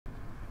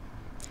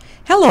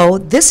Hello,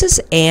 this is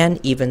Ann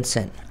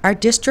Evenson, our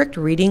District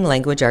Reading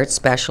Language Arts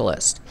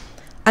Specialist.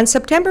 On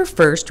September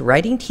 1st,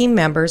 writing team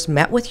members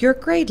met with your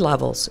grade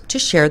levels to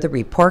share the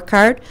report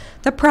card,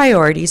 the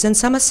priorities, and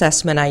some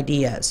assessment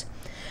ideas.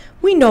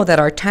 We know that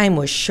our time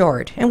was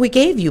short and we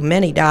gave you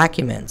many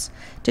documents.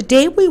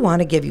 Today we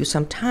want to give you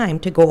some time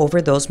to go over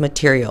those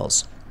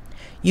materials.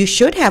 You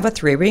should have a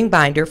 3-ring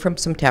binder from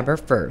September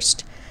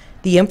 1st.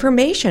 The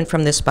information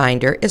from this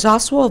binder is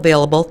also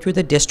available through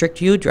the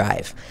District U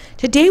Drive.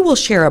 Today we'll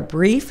share a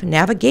brief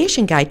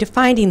navigation guide to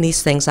finding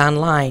these things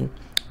online,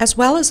 as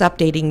well as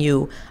updating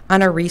you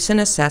on our recent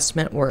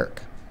assessment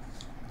work.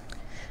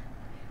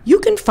 You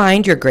can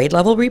find your grade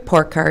level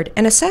report card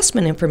and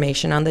assessment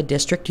information on the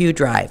District U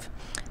Drive.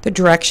 The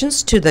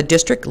directions to the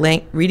District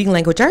Reading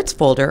Language Arts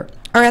folder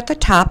are at the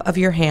top of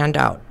your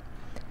handout.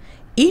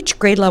 Each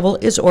grade level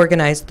is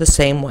organized the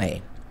same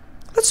way.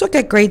 Let's look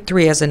at grade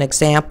 3 as an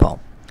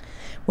example.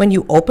 When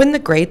you open the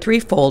grade 3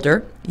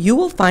 folder, you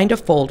will find a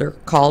folder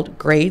called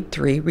Grade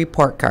 3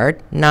 Report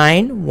Card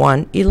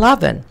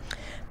 9-1-11.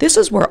 This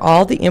is where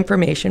all the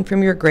information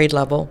from your grade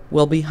level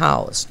will be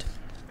housed.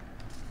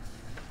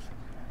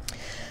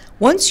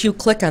 Once you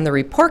click on the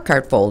report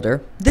card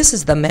folder, this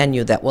is the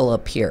menu that will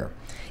appear.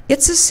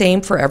 It's the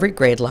same for every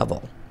grade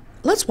level.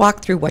 Let's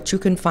walk through what you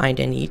can find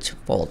in each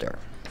folder.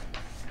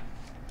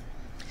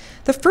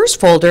 The first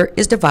folder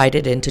is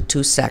divided into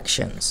 2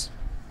 sections.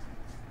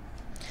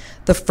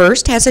 The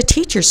first has a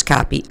teacher's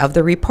copy of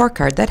the report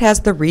card that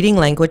has the Reading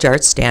Language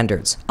Arts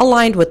standards,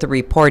 aligned with the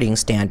reporting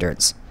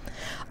standards.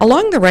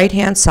 Along the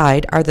right-hand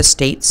side are the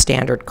state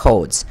standard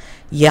codes.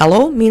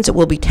 Yellow means it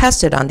will be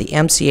tested on the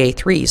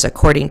MCA3s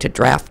according to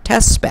draft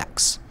test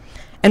specs,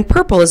 and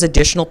purple is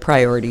additional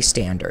priority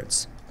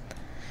standards.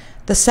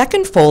 The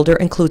second folder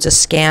includes a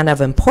scan of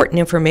important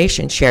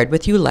information shared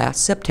with you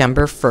last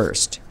September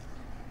 1st.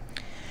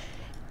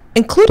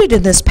 Included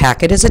in this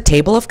packet is a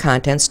table of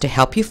contents to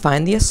help you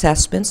find the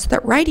assessments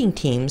that writing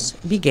teams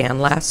began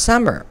last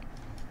summer.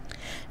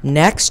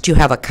 Next, you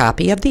have a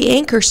copy of the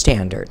anchor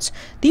standards.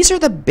 These are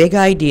the big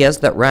ideas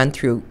that run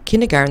through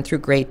kindergarten through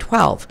grade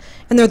 12,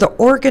 and they're the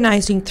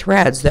organizing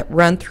threads that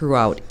run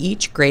throughout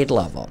each grade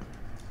level.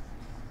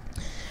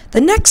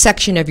 The next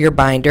section of your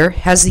binder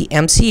has the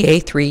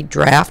MCA3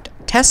 draft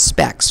test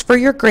specs for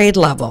your grade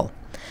level.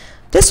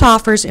 This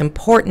offers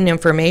important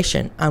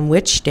information on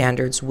which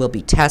standards will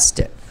be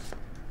tested.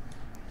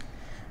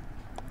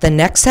 The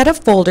next set of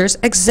folders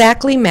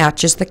exactly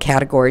matches the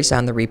categories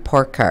on the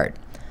report card.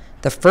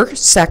 The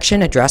first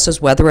section addresses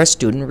whether a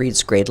student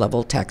reads grade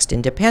level text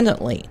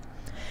independently.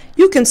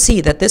 You can see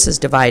that this is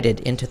divided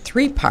into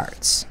 3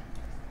 parts.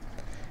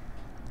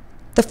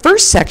 The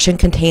first section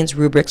contains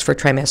rubrics for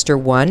trimester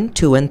 1,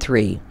 2, and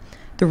 3.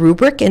 The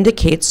rubric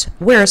indicates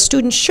where a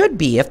student should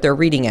be if they're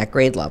reading at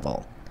grade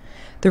level.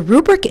 The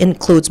rubric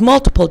includes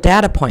multiple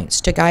data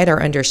points to guide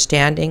our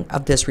understanding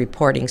of this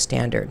reporting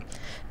standard.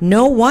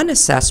 No one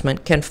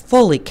assessment can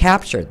fully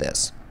capture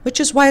this, which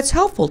is why it's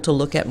helpful to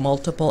look at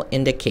multiple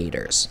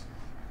indicators.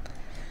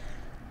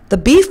 The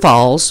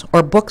BFALS,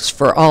 or Books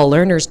for All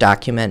Learners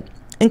document,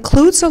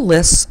 includes a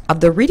list of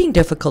the reading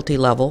difficulty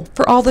level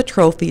for all the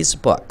trophies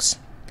books.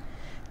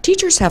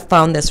 Teachers have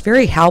found this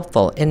very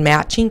helpful in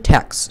matching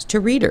texts to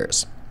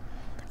readers.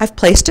 I've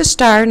placed a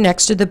star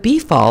next to the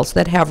BFALS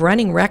that have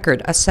running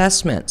record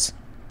assessments.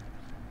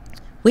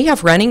 We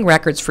have running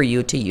records for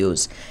you to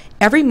use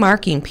every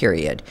marking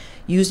period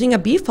using a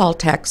BFAL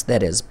text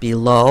that is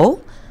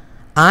below,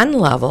 on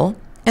level,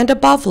 and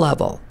above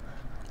level.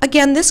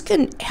 Again, this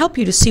can help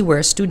you to see where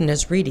a student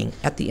is reading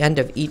at the end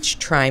of each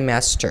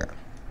trimester.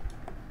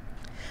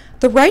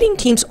 The writing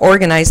teams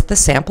organize the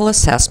sample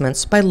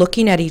assessments by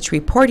looking at each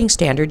reporting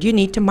standard you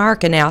need to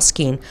mark and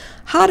asking,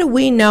 how do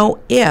we know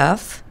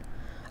if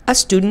a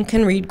student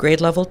can read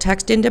grade level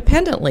text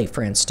independently,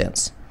 for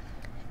instance?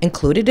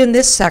 Included in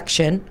this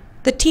section,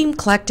 the team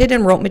collected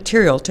and wrote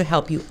material to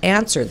help you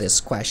answer this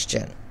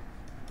question.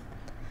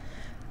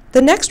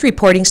 The next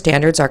reporting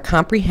standards are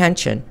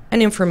comprehension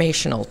and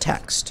informational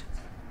text.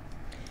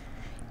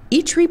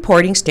 Each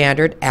reporting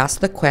standard asks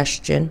the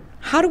question,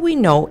 how do we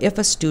know if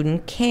a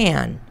student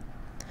can?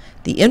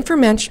 The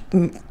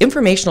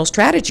informational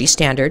strategy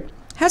standard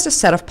has a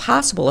set of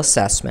possible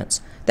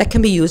assessments that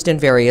can be used in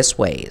various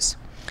ways,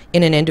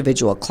 in an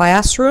individual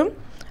classroom,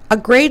 a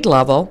grade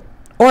level,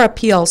 or a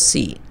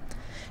PLC.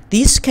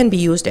 These can be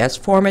used as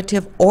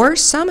formative or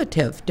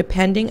summative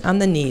depending on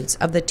the needs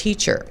of the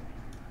teacher.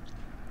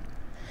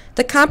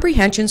 The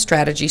comprehension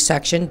strategy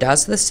section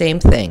does the same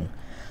thing,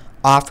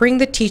 offering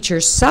the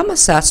teachers some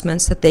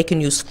assessments that they can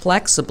use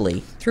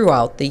flexibly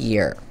throughout the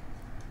year.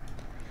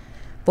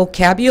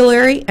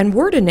 Vocabulary and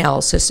word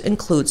analysis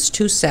includes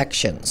 2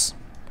 sections.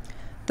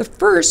 The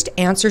first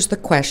answers the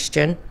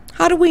question,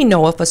 how do we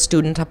know if a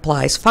student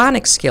applies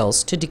phonics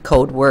skills to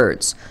decode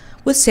words,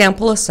 with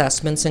sample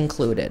assessments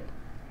included.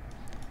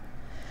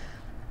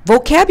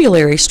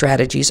 Vocabulary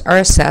strategies are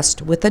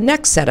assessed with the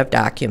next set of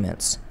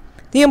documents.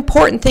 The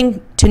important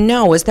thing to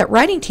know is that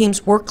writing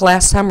teams worked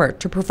last summer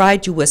to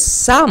provide you with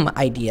some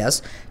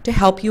ideas to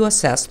help you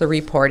assess the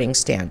reporting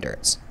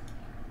standards.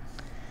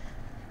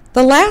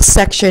 The last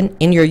section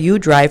in your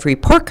U-Drive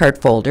report card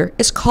folder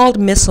is called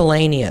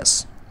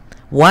Miscellaneous.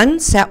 One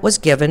set was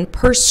given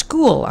per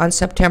school on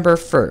September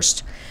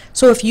 1st.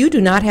 So if you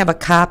do not have a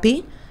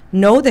copy,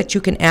 know that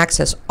you can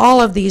access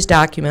all of these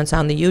documents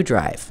on the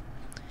U-Drive.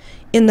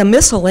 In the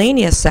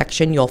Miscellaneous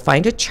section, you'll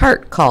find a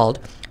chart called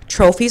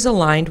Trophies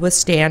Aligned with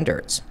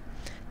Standards.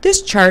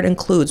 This chart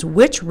includes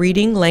which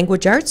reading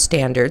language arts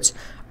standards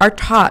are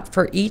taught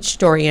for each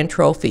story in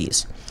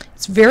Trophies.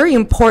 It's very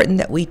important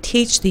that we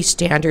teach these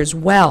standards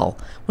well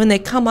when they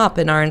come up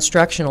in our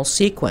instructional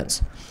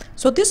sequence.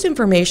 So this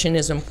information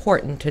is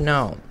important to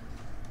know.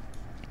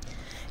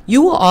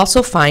 You will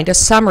also find a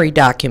summary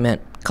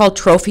document called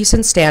Trophies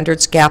and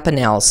Standards Gap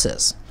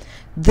Analysis.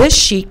 This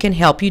sheet can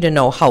help you to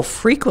know how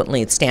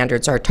frequently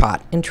standards are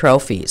taught in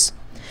Trophies.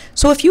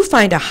 So if you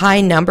find a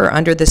high number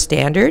under the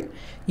standard,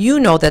 you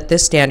know that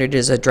this standard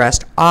is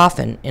addressed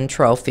often in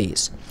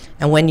Trophies.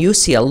 And when you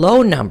see a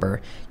low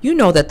number, you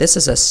know that this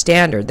is a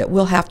standard that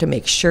we'll have to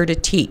make sure to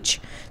teach,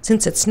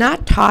 since it's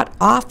not taught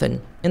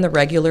often in the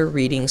regular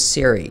reading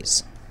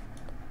series.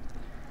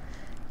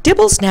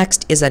 Dibbles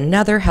Next is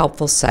another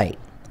helpful site.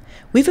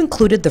 We've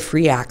included the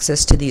free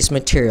access to these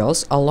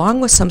materials along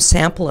with some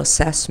sample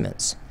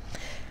assessments.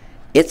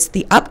 It's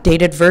the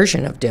updated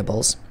version of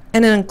Dibbles,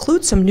 and it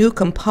includes some new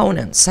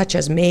components such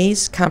as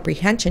maze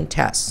comprehension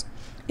tests.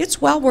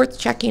 It's well worth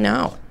checking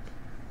out.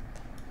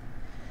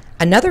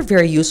 Another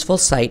very useful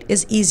site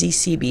is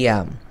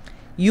EasyCBM.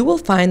 You will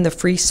find the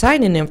free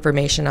sign-in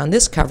information on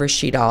this cover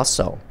sheet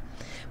also.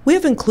 We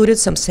have included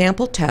some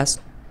sample tests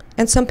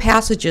and some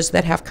passages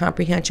that have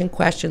comprehension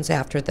questions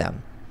after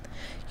them.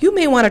 You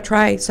may want to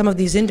try some of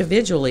these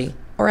individually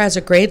or as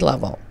a grade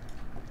level.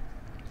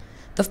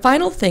 The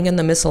final thing in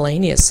the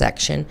Miscellaneous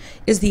section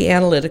is the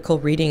Analytical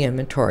Reading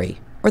Inventory,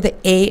 or the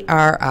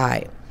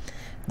ARI.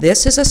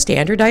 This is a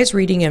standardized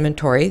reading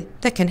inventory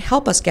that can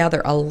help us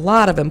gather a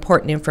lot of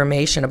important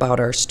information about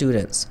our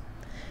students.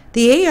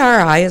 The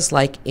ARI is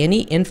like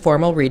any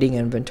informal reading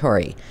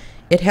inventory.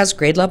 It has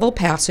grade level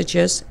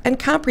passages and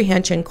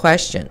comprehension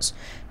questions.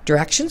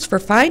 Directions for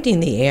finding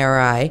the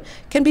ARI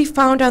can be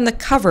found on the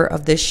cover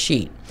of this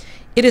sheet.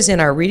 It is in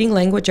our Reading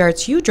Language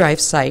Arts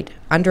U-Drive site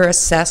under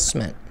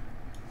Assessment.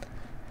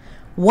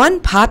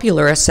 One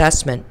popular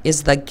assessment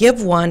is the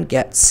Give 1,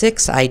 Get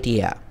 6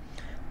 idea.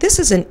 This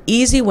is an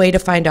easy way to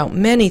find out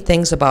many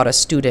things about a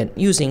student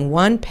using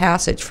one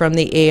passage from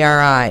the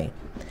ARI.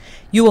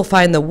 You will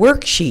find the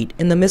worksheet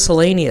in the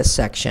Miscellaneous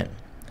section.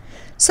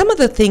 Some of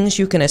the things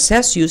you can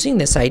assess using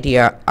this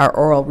idea are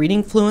oral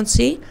reading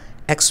fluency,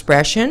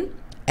 expression,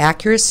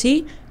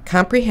 accuracy,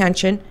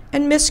 comprehension,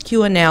 and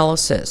miscue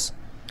analysis.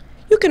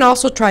 You can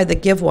also try the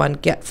Give 1,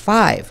 Get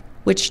 5,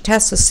 which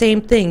tests the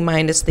same thing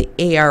minus the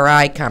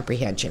ARI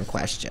comprehension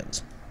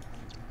questions.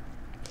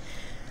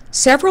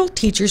 Several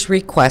teachers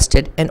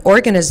requested an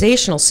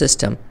organizational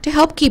system to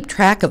help keep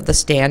track of the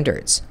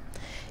standards.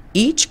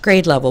 Each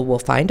grade level will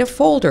find a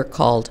folder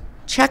called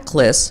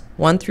Checklists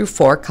 1 through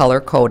 4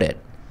 color-coded.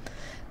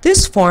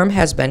 This form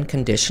has been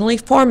conditionally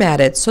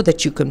formatted so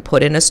that you can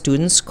put in a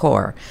student's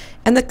score,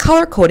 and the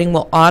color coding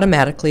will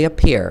automatically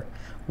appear.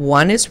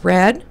 1 is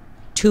red,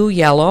 2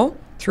 yellow,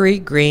 3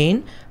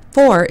 green,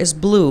 4 is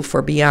blue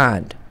for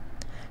beyond.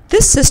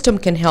 This system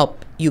can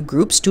help you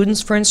group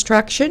students for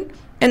instruction,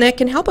 and it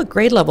can help a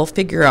grade level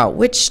figure out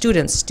which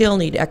students still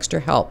need extra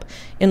help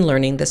in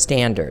learning the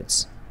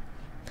standards.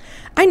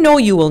 I know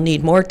you will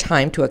need more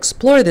time to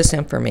explore this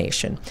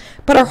information,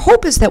 but our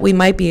hope is that we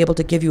might be able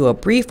to give you a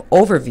brief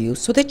overview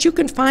so that you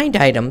can find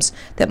items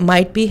that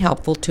might be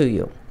helpful to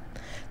you.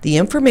 The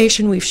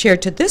information we've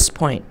shared to this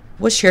point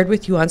was shared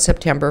with you on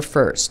September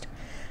 1st.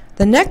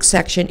 The next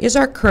section is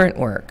our current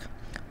work.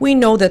 We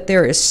know that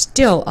there is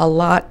still a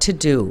lot to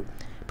do,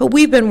 but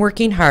we've been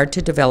working hard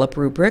to develop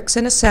rubrics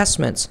and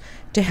assessments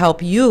to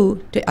help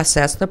you to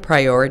assess the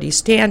priority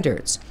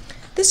standards.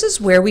 This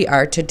is where we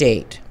are to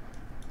date.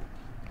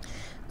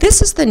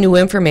 This is the new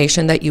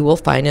information that you will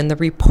find in the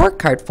report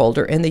card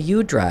folder in the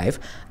U-Drive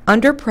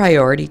under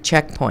Priority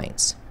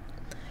Checkpoints.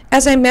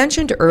 As I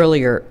mentioned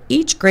earlier,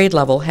 each grade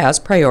level has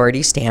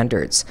priority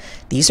standards.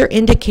 These are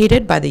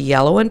indicated by the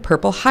yellow and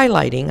purple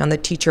highlighting on the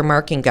teacher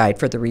marking guide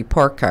for the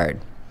report card.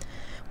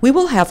 We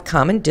will have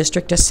common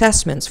district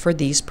assessments for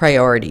these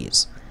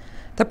priorities.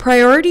 The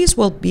priorities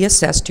will be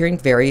assessed during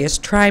various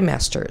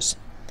trimesters.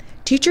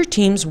 Teacher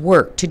teams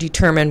work to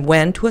determine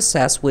when to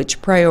assess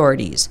which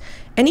priorities,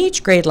 and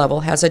each grade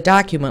level has a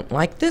document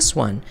like this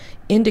one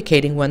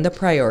indicating when the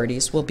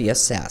priorities will be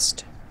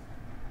assessed.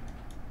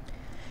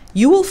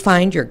 You will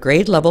find your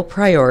grade level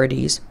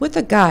priorities with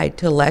a guide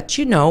to let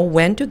you know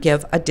when to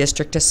give a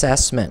district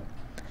assessment.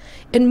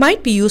 It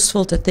might be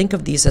useful to think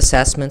of these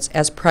assessments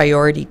as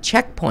priority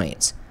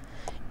checkpoints,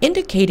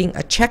 indicating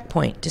a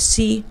checkpoint to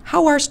see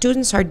how our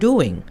students are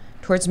doing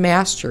towards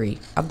mastery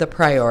of the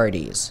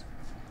priorities.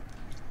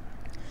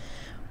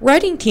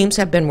 Writing teams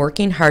have been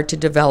working hard to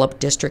develop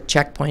district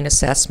checkpoint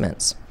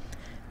assessments.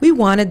 We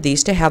wanted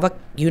these to have a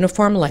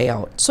uniform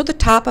layout, so the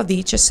top of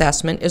each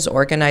assessment is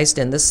organized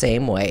in the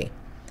same way.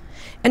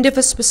 And if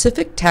a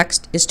specific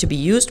text is to be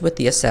used with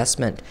the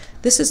assessment,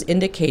 this is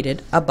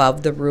indicated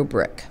above the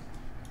rubric.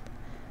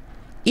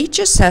 Each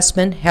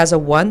assessment has a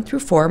 1 through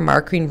 4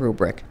 marking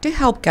rubric to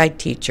help guide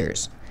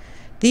teachers.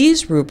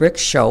 These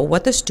rubrics show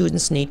what the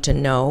students need to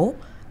know,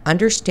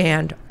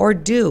 understand, or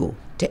do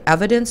to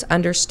evidence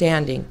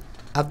understanding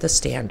of the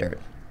standard.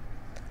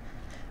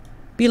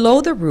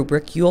 Below the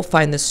rubric, you will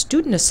find the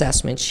student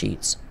assessment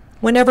sheets.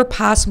 Whenever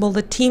possible,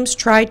 the teams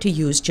try to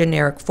use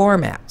generic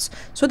formats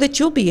so that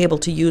you'll be able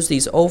to use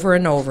these over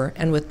and over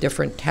and with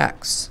different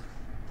texts.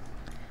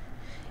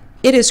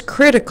 It is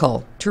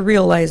critical to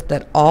realize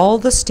that all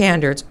the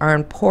standards are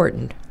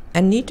important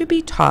and need to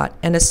be taught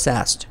and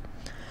assessed.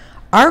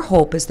 Our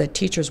hope is that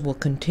teachers will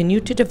continue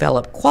to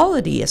develop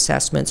quality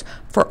assessments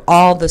for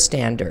all the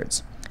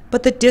standards,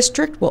 but the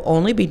district will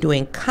only be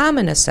doing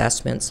common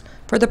assessments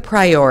for the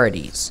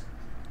priorities.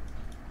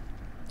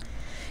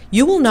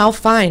 You will now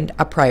find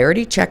a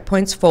Priority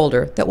Checkpoints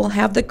folder that will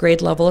have the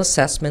grade level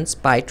assessments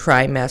by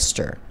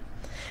trimester.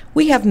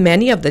 We have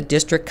many of the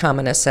district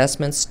common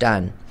assessments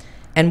done,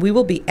 and we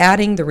will be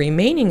adding the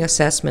remaining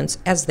assessments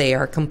as they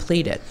are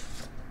completed.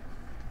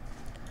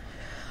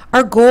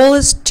 Our goal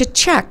is to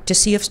check to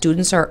see if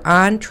students are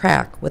on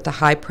track with the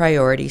high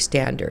priority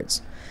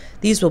standards.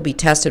 These will be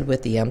tested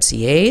with the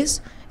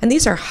MCAs, and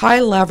these are high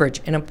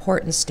leverage and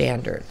important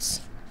standards.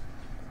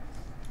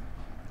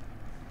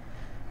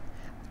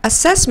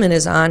 Assessment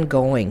is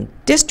ongoing.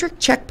 District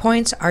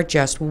checkpoints are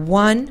just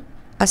one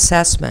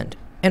assessment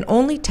and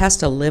only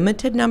test a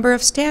limited number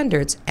of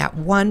standards at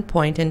one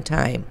point in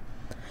time.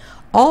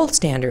 All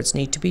standards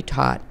need to be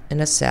taught and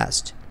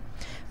assessed.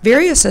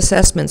 Various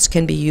assessments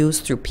can be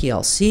used through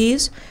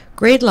PLCs,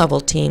 grade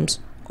level teams,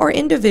 or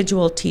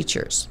individual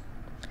teachers.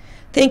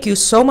 Thank you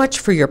so much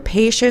for your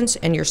patience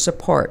and your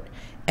support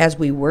as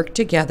we work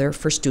together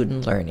for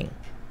student learning.